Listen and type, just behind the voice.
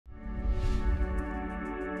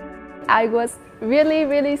I was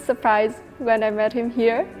really surprised when I met him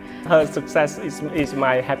here. Her success is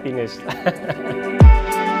my happiness.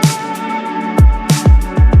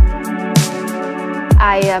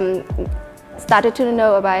 I started to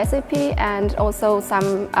know about SAP and also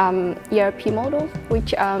some ERP models,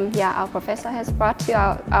 which our professor has brought to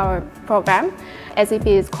our program. SAP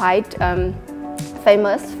is quite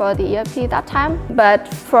famous for the ERP that time, but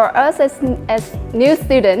for us as new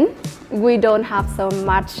students, we don't have so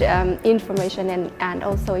much information and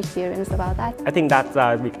also experience about that. I think that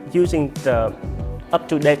using the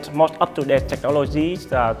most up-to-date technologies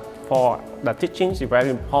for the teaching is very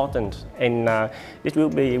important, and it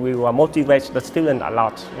will motivate the students a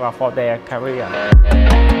lot for their career.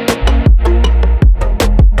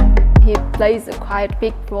 He plays a quite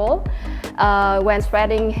big role when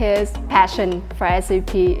spreading his passion for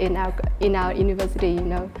SAP in our university. You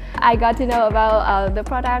know, I got to know about the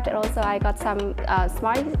product, and also I got some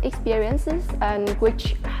smart experiences, and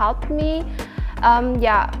which helped me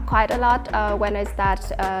quite a lot when I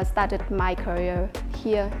started my career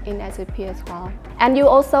here in SAP as well. And you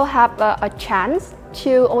also have a chance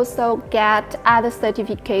to also get other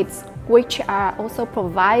certificates which are also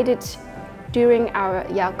provided during our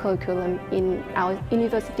curriculum in our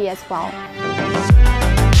university as well.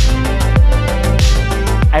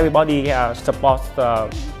 Everybody supports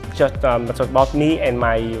support me and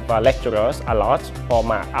my lecturers a lot for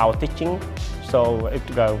our teaching, so it's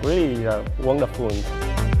really wonderful.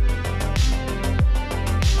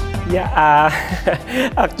 Yeah,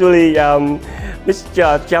 actually,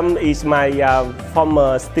 Mr. Cham is my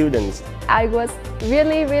former student. I was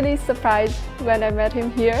really surprised when I met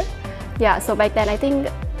him here. Yeah, so back then I think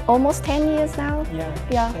almost 10 years now.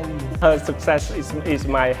 Yeah. 10 years. Her success is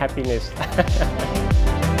my happiness.